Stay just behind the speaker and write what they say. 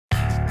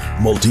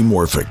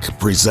Multimorphic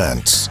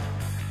presents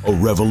a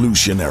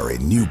revolutionary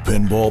new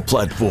pinball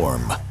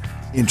platform.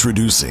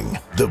 Introducing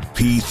the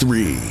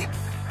P3.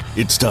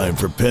 It's time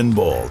for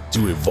pinball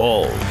to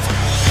evolve.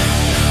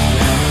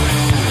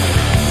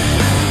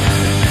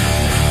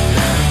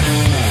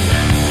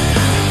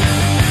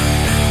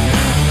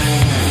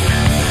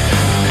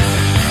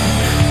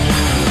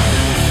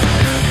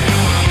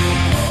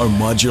 Our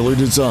modular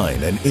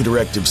design and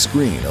interactive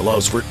screen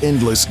allows for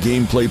endless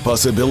gameplay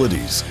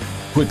possibilities.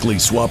 Quickly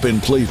swap in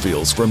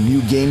playfields from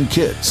new game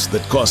kits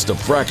that cost a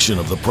fraction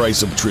of the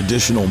price of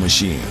traditional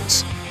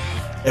machines.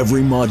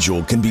 Every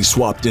module can be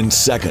swapped in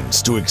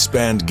seconds to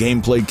expand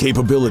gameplay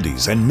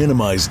capabilities and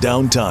minimize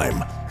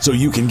downtime, so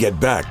you can get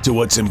back to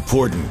what's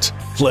important,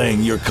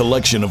 playing your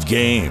collection of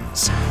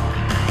games.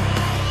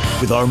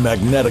 With our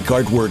magnetic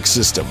artwork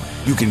system,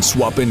 you can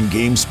swap in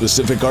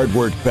game-specific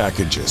artwork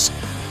packages,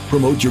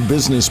 promote your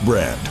business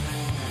brand,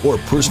 or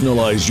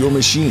personalize your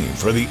machine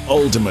for the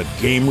ultimate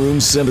game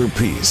room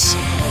centerpiece.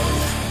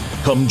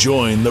 Come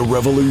join the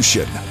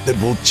revolution that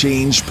will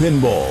change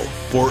pinball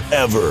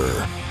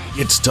forever.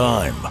 It's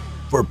time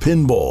for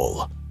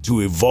pinball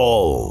to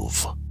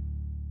evolve.